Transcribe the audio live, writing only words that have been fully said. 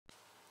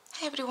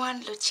Hi everyone,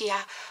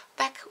 Lucia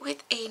back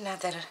with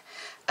another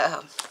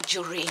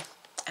jewelry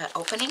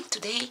opening.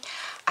 Today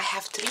I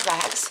have 3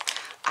 bags.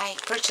 I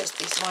purchased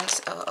these ones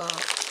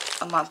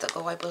a month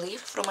ago, I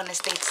believe, from an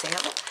estate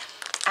sale,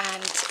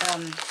 and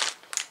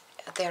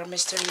they're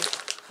mystery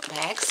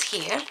bags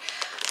here.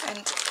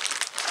 And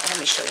let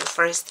me show you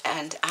first,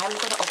 and I'm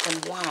going to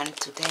open one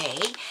today,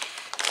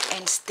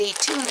 and stay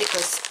tuned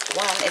because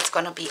one, it's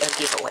going to be a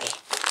giveaway.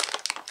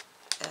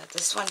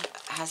 This one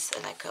has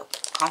like a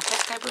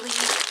compact, I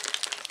believe,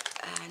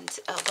 and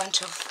I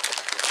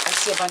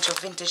see a bunch of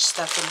vintage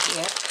stuff in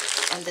here,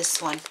 and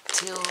this one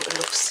too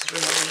looks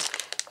really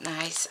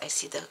nice. I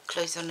see the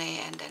cloisonné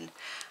and then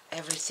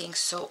everything,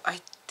 so I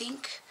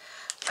think,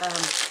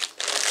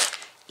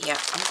 yeah,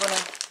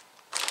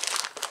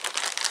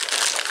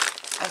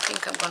 I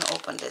think I'm gonna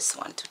open this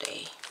one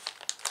today.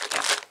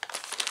 Yeah,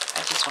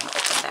 I just want to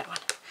open that one,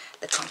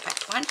 the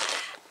compact one.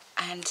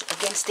 And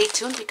again, stay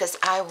tuned because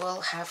I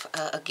will have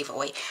a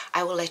giveaway.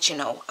 I will let you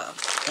know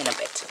in a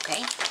bit,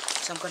 okay?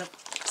 So I'm going to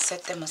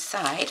set them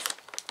aside,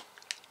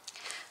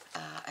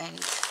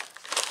 and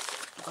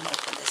I'm going to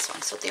open this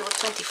one. So they were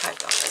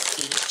 $25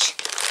 each.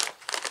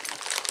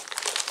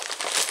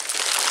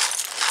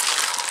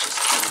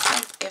 Just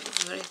open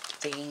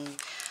everything.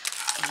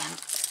 And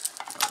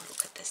oh,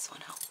 look at this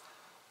one, how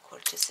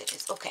gorgeous it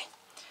is. Okay,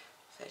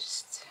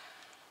 first,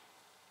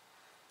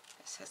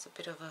 this has a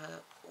bit of a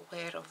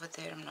wear over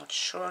there, I'm not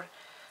sure.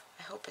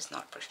 I hope it's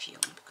not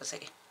perfume because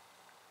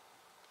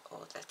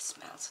oh, that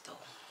smells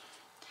though.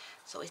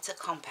 So it's a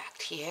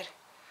compact here,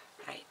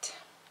 right?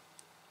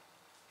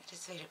 It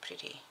is very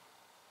pretty.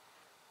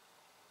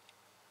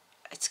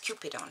 It's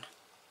Cupidon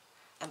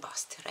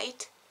embossed,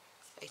 right?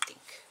 I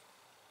think.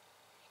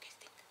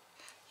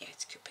 Yeah,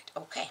 it's Cupid.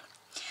 Okay.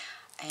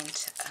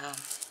 And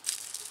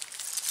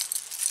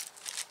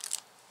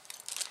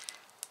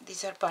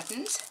these are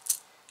buttons,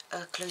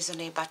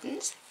 cloisonné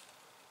buttons,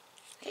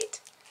 right?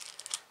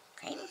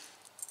 Okay.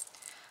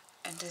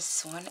 And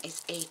this one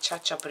is a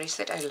cha-cha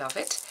bracelet. I love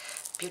it.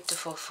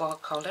 Beautiful 4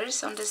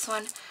 colors on this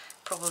one.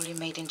 Probably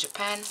made in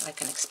Japan,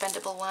 like an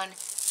expendable one.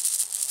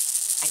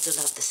 I do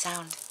love the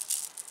sound,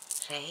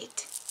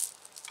 right?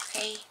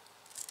 Okay.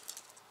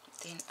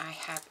 Then I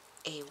have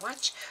a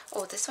watch.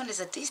 Oh, this one is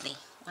a Disney.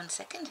 1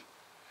 second.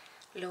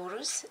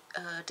 Laura's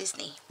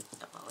Disney.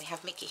 Oh, we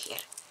have Mickey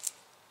here.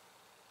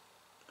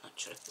 Not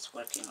sure if it's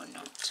working or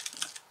not.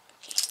 No.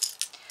 Okay.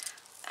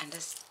 And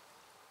this.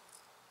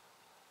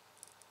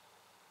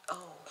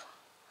 Oh,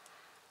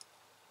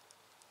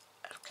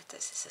 look at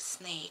this. It's a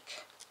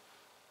snake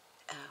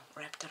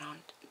wrapped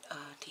around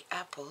the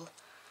apple.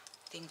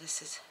 I think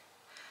this is.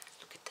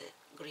 Look at the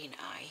green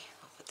eye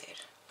over there.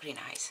 Green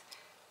eyes.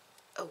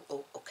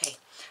 Oh, okay.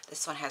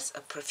 This one has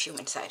a perfume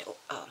inside.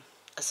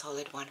 A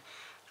solid one.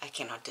 I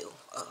cannot do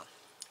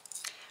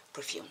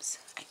perfumes.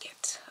 I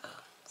get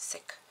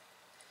sick.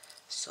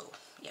 So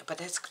yeah, but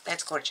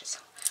that's gorgeous.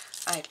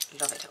 I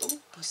love it. Oh,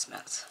 it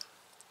smells.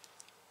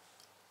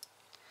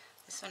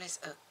 This one is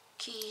a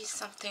key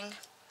something,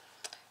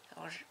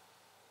 or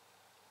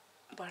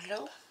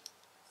Barlow.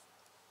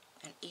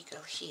 An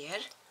eagle here,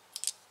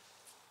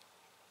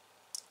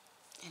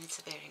 and it's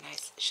a very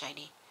nice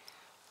shiny.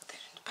 Put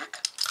that in the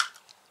back.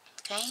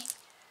 Okay.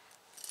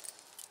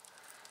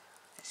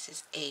 This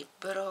is a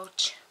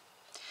brooch.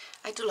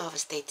 I do love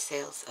estate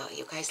sales,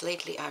 you guys.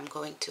 Lately I'm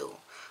going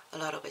to a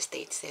lot of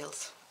estate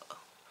sales.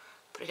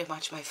 Pretty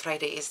much my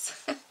Friday is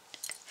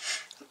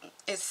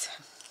is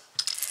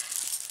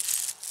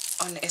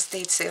on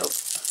estate sale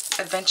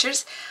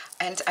adventures,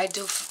 and I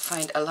do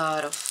find a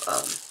lot of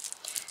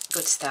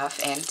good stuff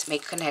and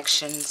make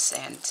connections,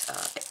 and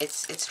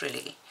it's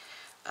really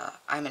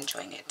I'm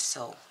enjoying it.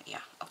 So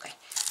yeah, okay.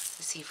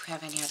 Let's see if we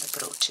have any other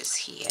brooches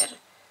here.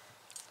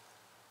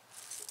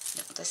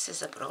 No, this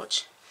is a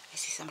brooch. I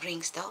see some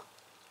rings though.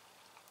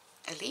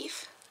 A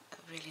leaf, a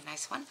really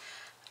nice one.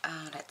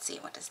 Let's see,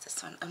 what is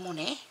this one? A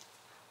Monet,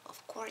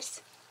 of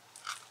course.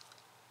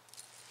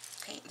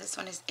 Okay, this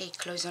one is a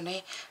cloisonné.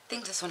 I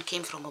think this one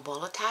came from a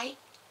bolo tie.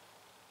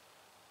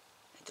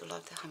 I do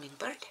love the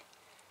hummingbird.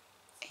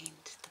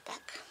 And the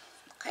back.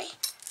 Okay.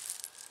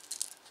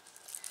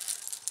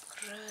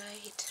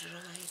 Right.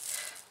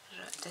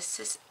 This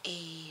is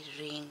a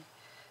ring.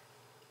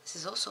 This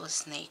is also a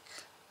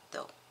snake,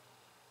 though.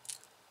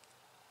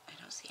 I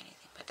don't see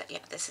anything, but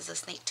yeah, this is a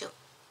snake too.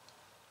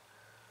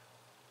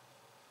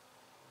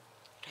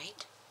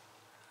 Right?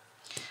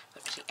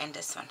 And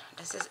this one.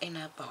 This is in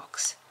a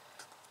box.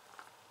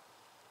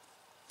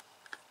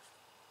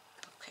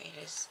 Okay,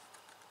 it is.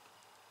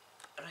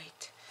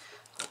 Right.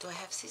 Oh, do I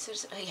have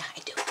scissors? Yeah, I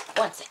do.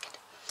 1 second.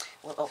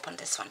 We'll open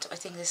this one. So I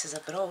think this is a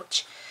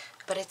brooch,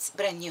 but it's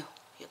brand new,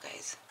 you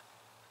guys.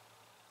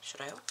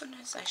 Should I open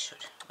this? I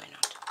should. Why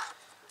not?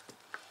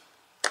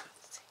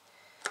 Let's see.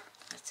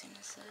 That's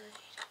inside.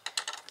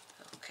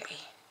 Okay.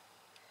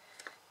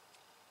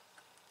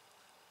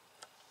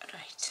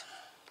 Right.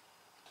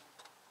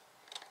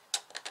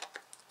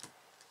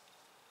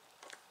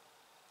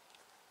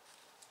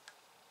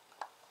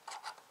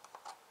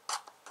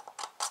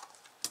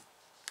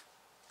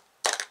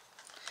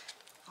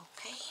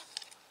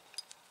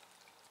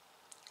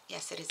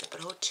 Yes, it is a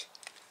brooch.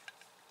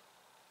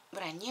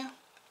 Brand new.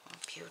 Oh,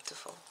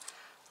 beautiful.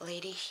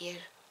 Lady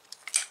here.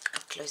 A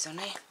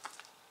cloisonné.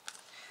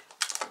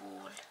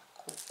 Cool,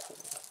 cool,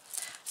 cool.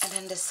 And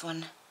then this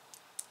one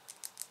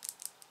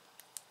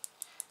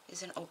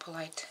is an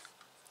opalite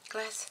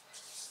glass.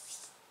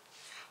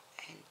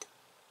 And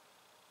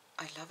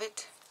I love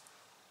it.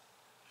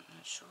 I'm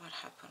not sure what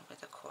happened with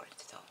the cord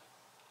though.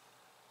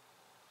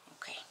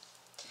 Okay,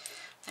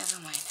 never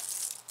mind.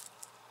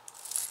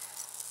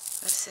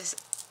 This is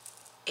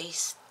a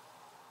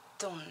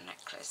stone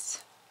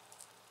necklace.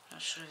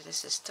 Not sure if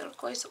this is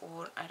turquoise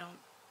or I don't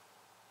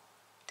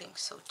think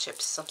so.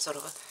 Chips, some sort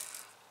of a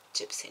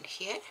chips in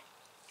here.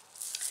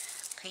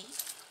 Okay,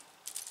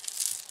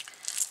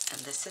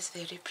 and this is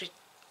very pretty.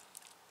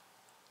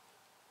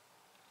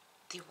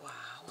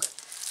 Wow.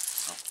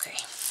 Okay,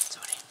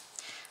 sorry.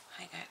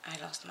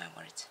 I lost my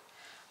words.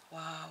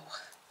 Wow.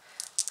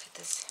 Look at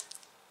this.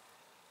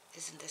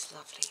 Isn't this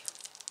lovely?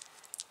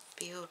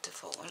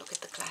 Beautiful. Oh, look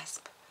at the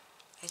clasp.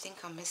 I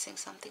think I'm missing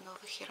something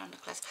over here on the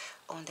clasp.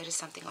 Oh, and there is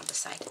something on the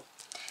side.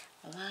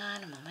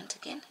 One moment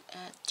again.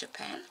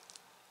 Japan.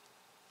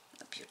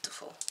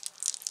 Beautiful.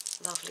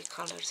 Lovely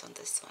colors on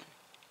this one.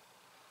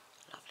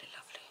 Lovely,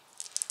 lovely.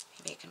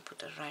 Maybe I can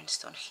put a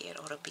rhinestone here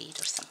or a bead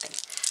or something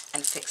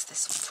and fix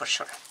this one for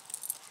sure.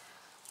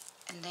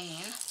 And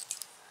then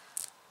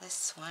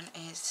this one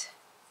is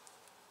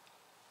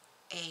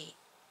a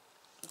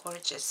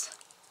gorgeous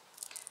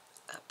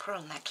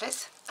pearl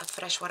necklace of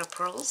freshwater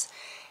pearls.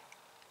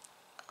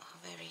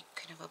 A very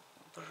kind of a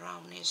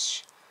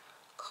brownish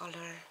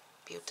color.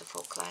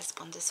 Beautiful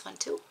clasp on this one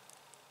too.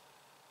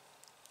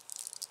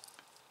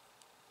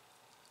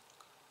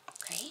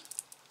 Okay,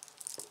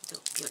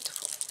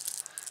 beautiful.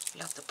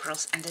 Love the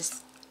pearls, and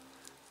this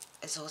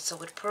is also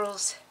with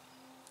pearls.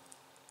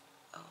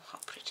 Oh, how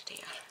pretty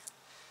they are.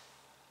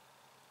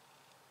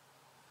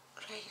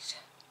 Right.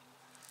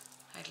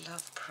 I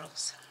love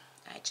pearls.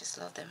 I just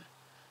love them.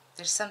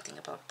 There's something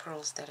about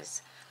pearls that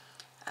is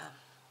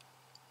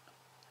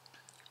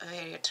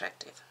very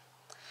attractive.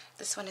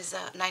 This one is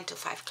a 9 to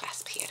 5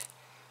 clasp here.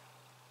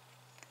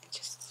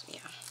 Just,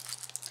 yeah.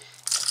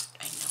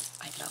 I know,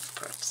 I love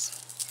pearls.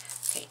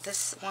 Okay,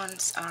 these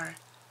ones are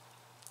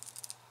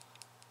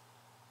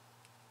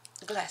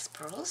glass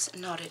pearls,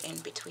 knotted in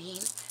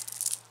between.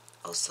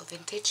 Also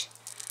vintage.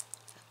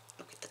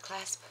 Look at the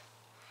clasp.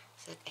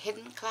 It's a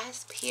hidden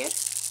clasp here.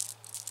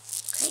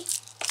 Okay.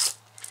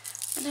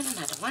 And then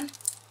another one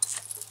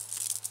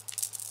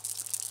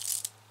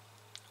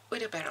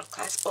with a barrel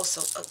clasp,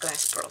 also a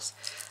glass pearls.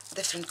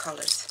 Different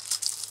colors,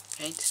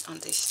 right, on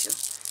these two.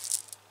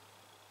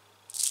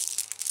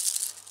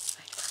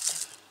 I love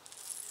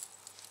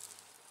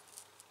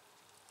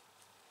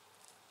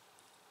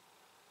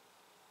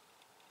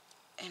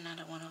them.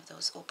 Another one of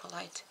those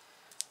opalite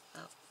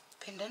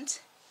pendants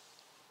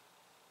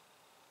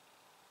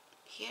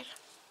here.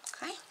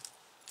 Okay.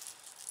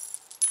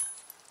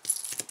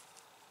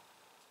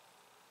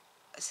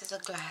 This is a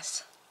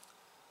glass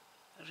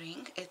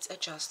ring. It's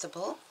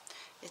adjustable.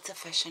 It's a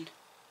fashion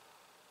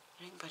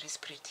ring, but it's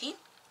pretty.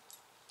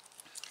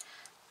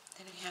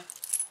 Then we have,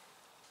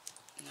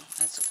 no,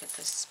 let's look at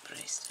this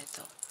bracelet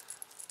though.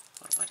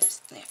 Or what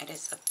is, yeah, it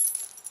is a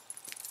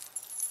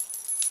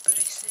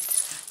bracelet.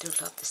 I do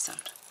love the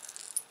sound.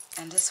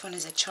 And this one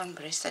is a charm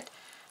bracelet.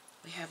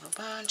 We have a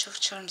bunch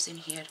of charms in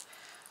here.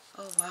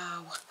 Oh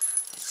wow.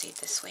 Let's see it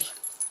this way.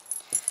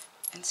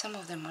 And some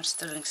of them are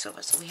sterling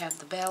silver. So we have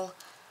the bell.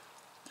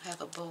 We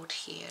have a boat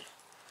here.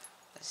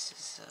 This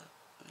is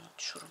I'm not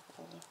sure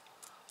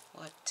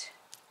what.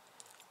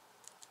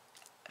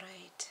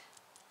 Right.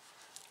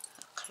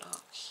 A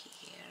clock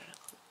here.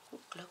 A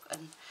clock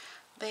and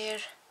bear.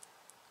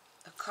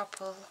 A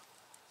couple.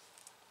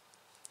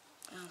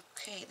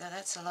 Okay, now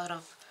that's a lot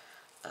of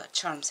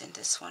charms in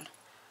this one.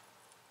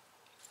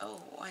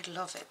 Oh, I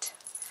love it.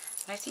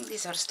 And I think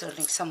these are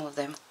sterling, some of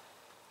them.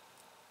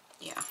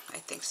 Yeah, I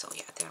think so.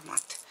 Yeah, they're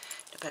marked.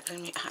 But let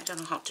me, I don't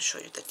know how to show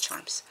you the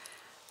charms.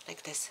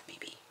 Like this,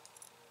 maybe.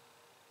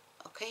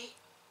 Okay.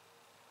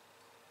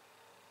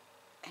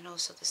 And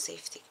also the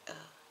safety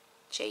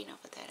chain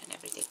over there and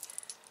everything.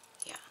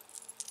 Yeah,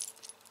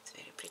 it's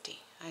very pretty.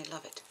 I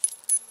love it.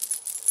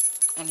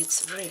 And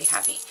it's really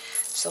heavy.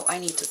 So I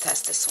need to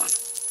test this one.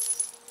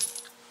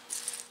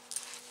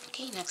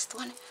 Okay, next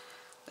one.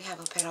 We have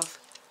a pair of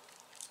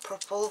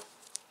purple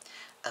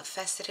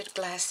faceted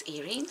glass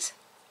earrings.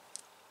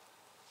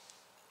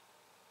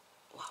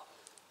 Wow,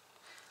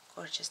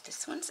 gorgeous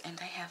this ones. And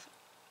I have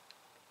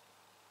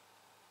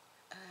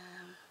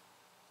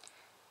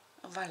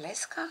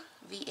Valeska,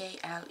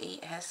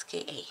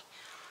 V-A-L-E-S-K-A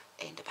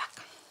in the back.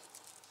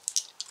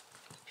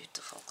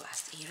 Beautiful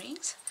glass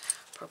earrings.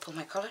 Purple,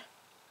 my color.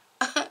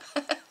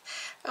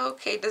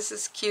 Okay, this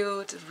is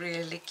cute,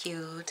 really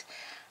cute.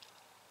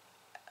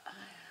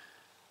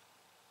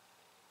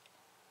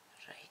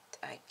 Right,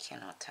 I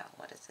cannot tell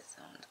what is this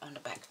on the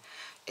back.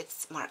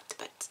 It's marked,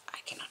 but I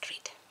cannot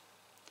read.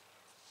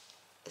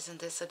 Isn't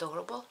this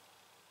adorable?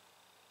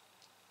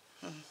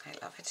 I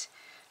love it.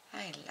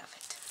 I love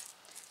it.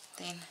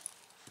 Then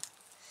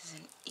this is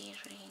an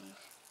earring.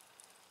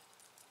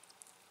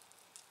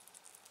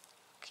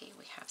 Okay,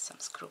 we have some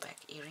screwback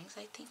earrings,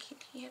 I think, in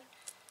here.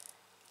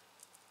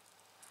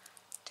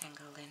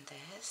 Tangled in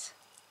this.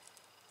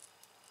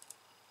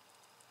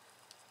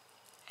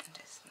 And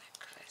this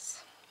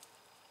necklace.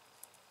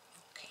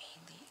 Okay,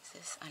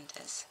 this and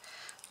this.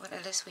 Well,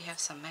 at least we have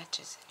some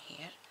matches in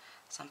here.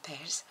 Some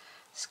pairs.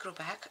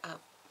 Screwback,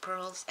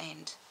 pearls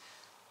and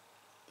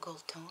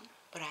gold tone.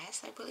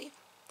 Brass, I believe.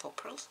 4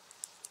 pearls.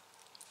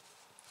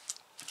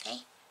 Okay.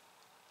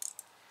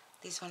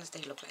 These ones,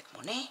 they look like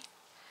Monet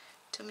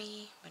to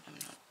me, but I'm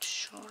not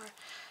sure.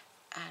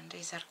 And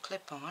these are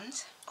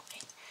clip-ons.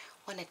 Okay,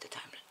 one at a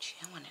time,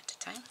 Lucia, one at a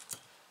time.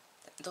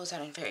 Those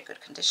are in very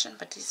good condition,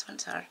 but these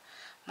ones are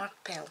Mark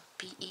Pell,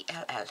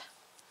 P-E-L-L.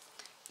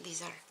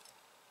 These are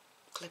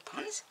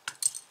clip-ons.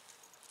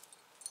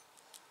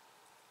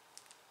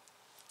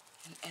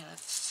 An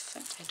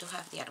elephant. I do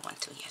have the other one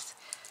too, yes.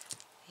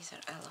 These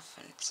are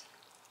elephants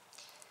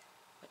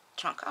with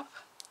trunk up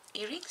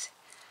earrings.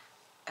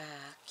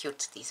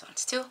 Cute, these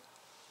ones too.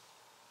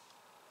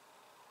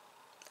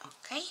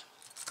 Okay.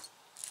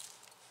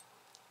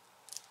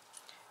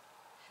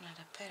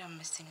 Another pair, I'm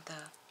missing the,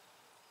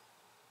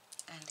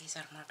 and these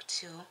are Mark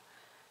II.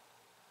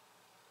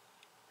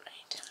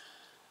 Right.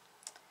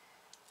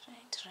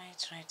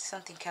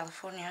 Something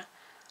California.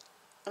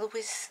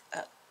 Louis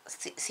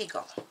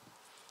Seagull,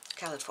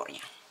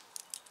 California.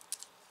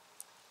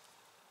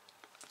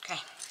 Okay.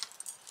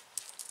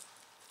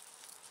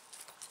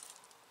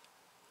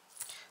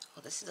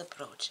 Oh, this is a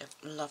brooch,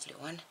 a lovely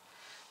one.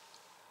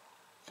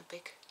 A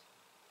big,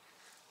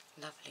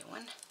 lovely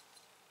one.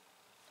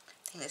 I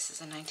think this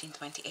is a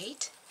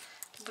 1928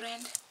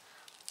 brand.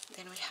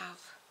 Then we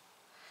have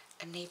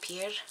a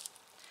Napier,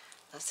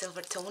 a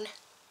silver tone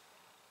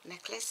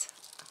necklace,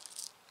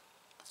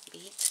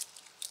 beads,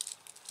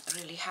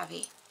 really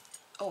heavy.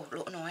 Oh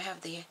no, I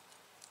have the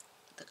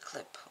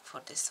clip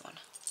for this one.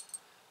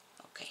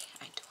 Okay,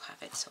 I do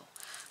have it, so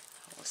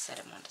I will set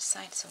them on the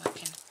side so I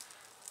can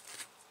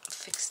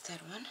fix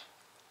that one.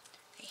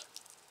 Okay,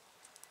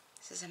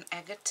 this is an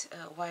agate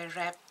wire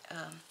wrap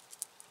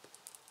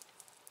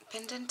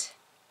pendant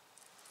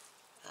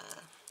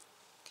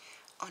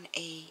on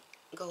a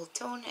gold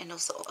tone, and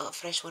also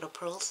freshwater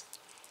pearls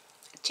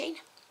chain.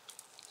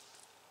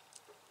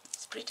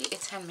 It's pretty.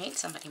 It's handmade.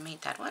 Somebody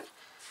made that one.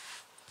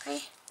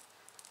 Okay,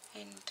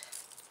 and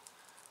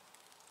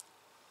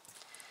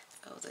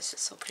oh, this is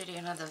so pretty.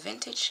 Another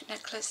vintage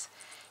necklace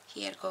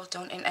here, gold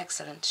tone, in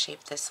excellent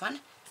shape. This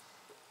one.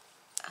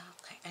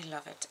 Okay, I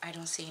love it. I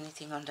don't see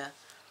anything on the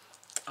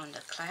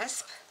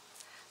clasp,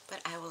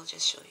 but I will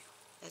just show you.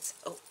 That's,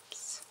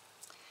 oops,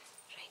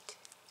 right,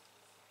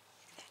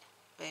 like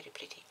that. Very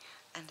pretty.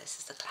 And this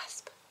is the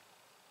clasp,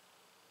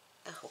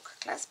 the hook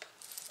clasp.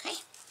 Okay,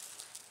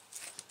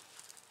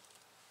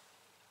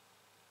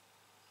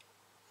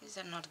 these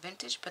are not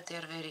vintage, but they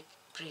are very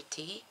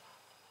pretty.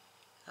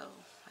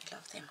 Oh, I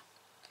love them.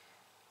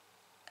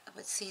 I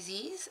would see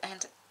these,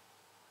 and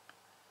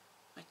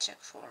I check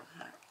for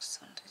marks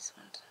on this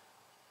one.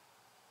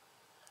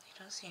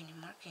 I don't see any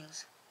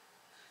markings,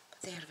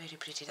 but they are very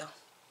pretty though.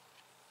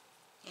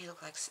 They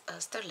look like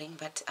sterling,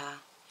 but I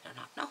do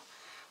not know.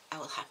 I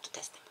will have to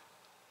test them.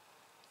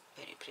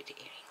 Very pretty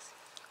earrings.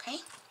 Okay.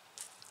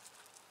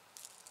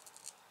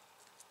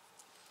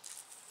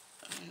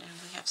 And then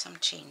we have some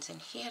chains in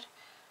here.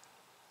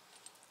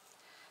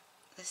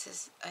 This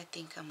is, I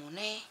think, a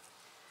Monet,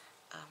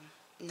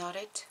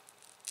 knotted,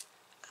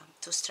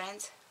 2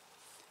 strands,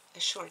 a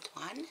short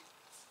one.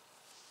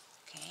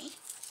 Okay.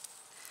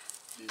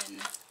 And then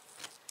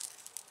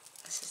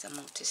this is a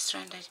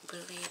multi-strand, I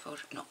believe, or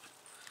no.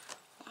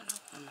 Oh no,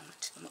 one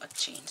moment. More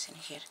chains in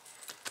here.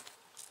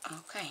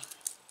 Okay.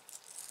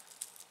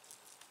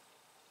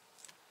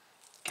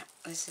 Yeah,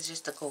 this is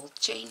just a gold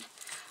chain,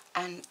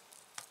 and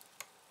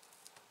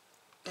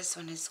this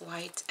one is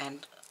white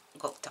and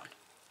gold tone.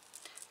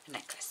 A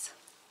necklace.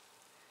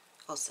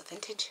 Also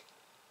vintage.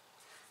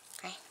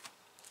 Okay.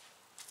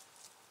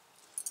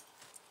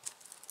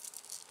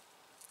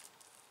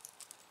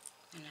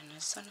 And then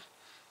this one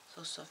is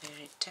also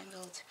very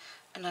tangled.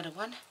 Another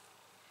one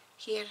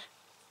here.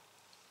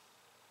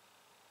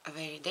 A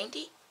very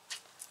dainty.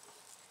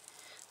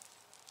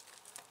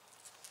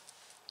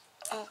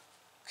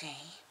 Okay.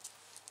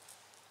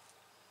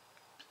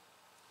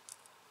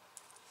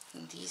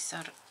 And these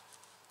are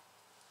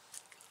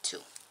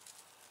two,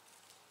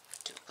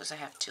 because I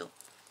have two.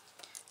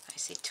 I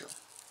see two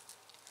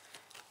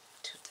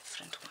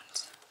different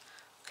ones.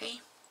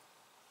 Okay.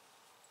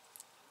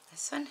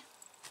 This one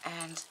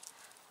and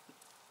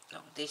no,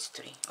 these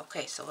 3.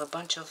 Okay, so a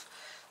bunch of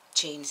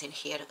chains in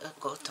here,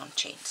 gold tone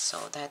chains.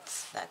 So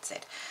that's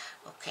it.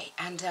 Okay,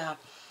 and I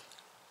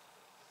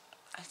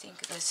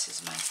think this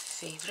is my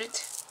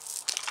favorite.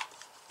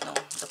 No,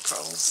 the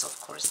pearls,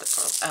 of course, the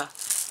pearls.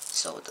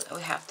 So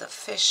we have the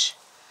fish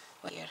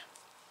here.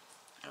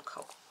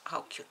 Look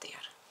how cute they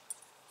are.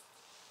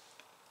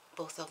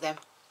 Both of them.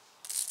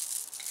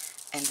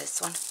 And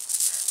this one.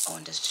 Oh,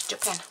 and this is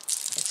Japan.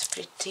 It's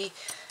pretty.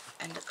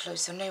 And the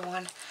cloisonne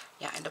one.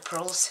 Yeah, and the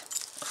pearls.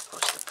 of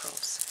course, the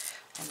pearls.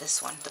 And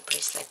this one, the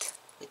bracelet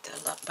with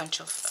a bunch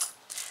of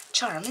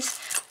charms.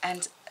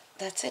 And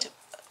that's it.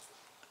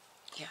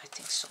 Yeah, I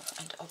think so.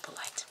 And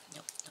opalite.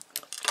 No,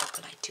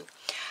 opalite too.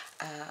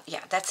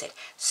 Yeah, that's it.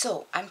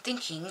 So I'm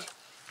thinking,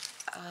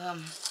 let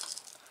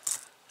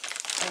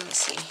me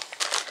see.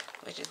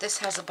 This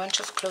has a bunch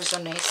of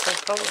cloisonne, so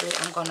probably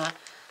I'm gonna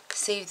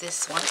save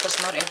this one because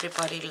not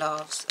everybody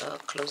loves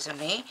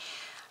cloisonne.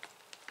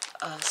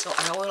 So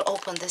I will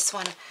open this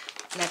one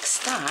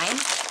next time,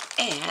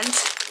 and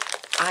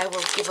I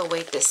will give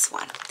away this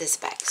one, this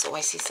bag. So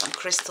I see some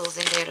crystals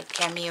in there, a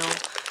cameo,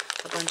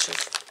 a bunch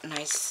of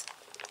nice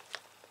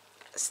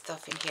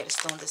stuff in here.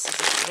 Stone. This is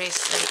a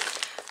bracelet,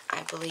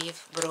 I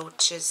believe,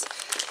 brooches,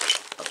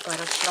 a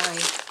butterfly.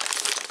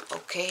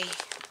 Okay,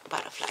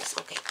 butterflies.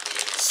 Okay,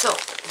 so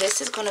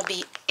this is gonna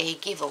be a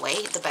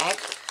giveaway. The bag.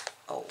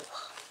 Oh,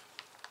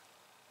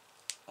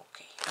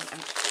 okay. Okay.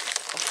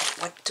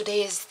 What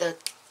today is the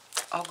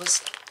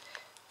August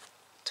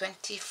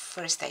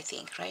 21st, I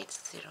think, right?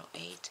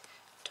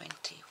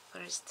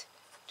 08/21st,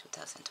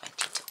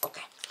 2022.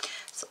 Okay,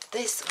 so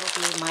this will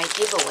be my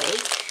giveaway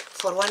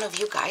for one of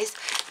you guys.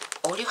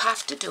 All you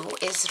have to do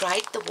is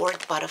write the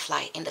word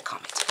butterfly in the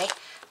comments, okay?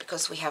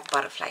 Because we have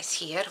butterflies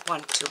here,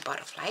 1, 2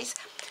 butterflies.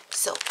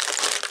 So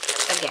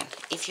again,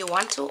 if you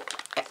want to,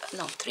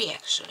 no, 3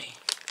 actually.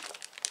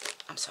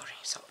 I'm sorry.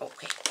 So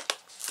okay.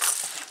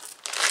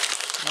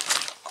 Never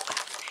mind. Okay.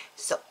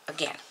 So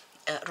again,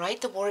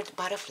 write the word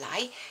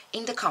butterfly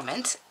in the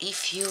comments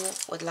if you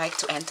would like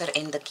to enter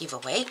in the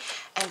giveaway,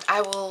 and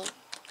I will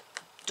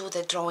do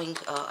the drawing.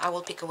 I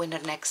will pick a winner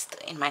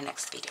in my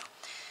next video.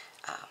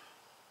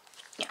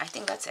 Yeah, I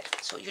think that's it.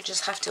 So you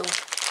just have to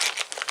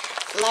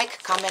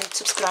like, comment,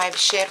 subscribe,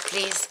 share,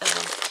 please,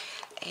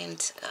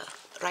 and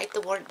write the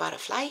word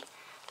butterfly,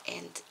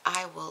 and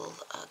I will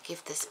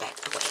give this back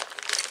away.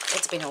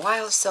 It's been a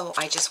while, so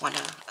I just want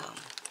to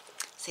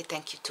say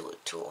thank you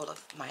to all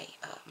of my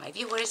my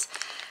viewers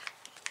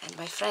and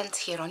my friends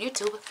here on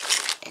YouTube,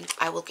 and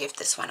I will give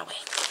this one away.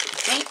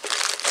 Okay,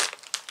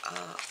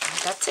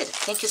 and that's it.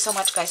 Thank you so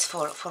much, guys,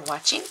 for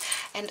watching,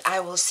 and I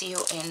will see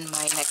you in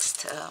my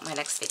next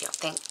video.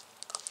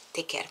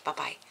 Take care. Bye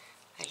bye.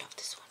 I love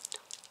this one.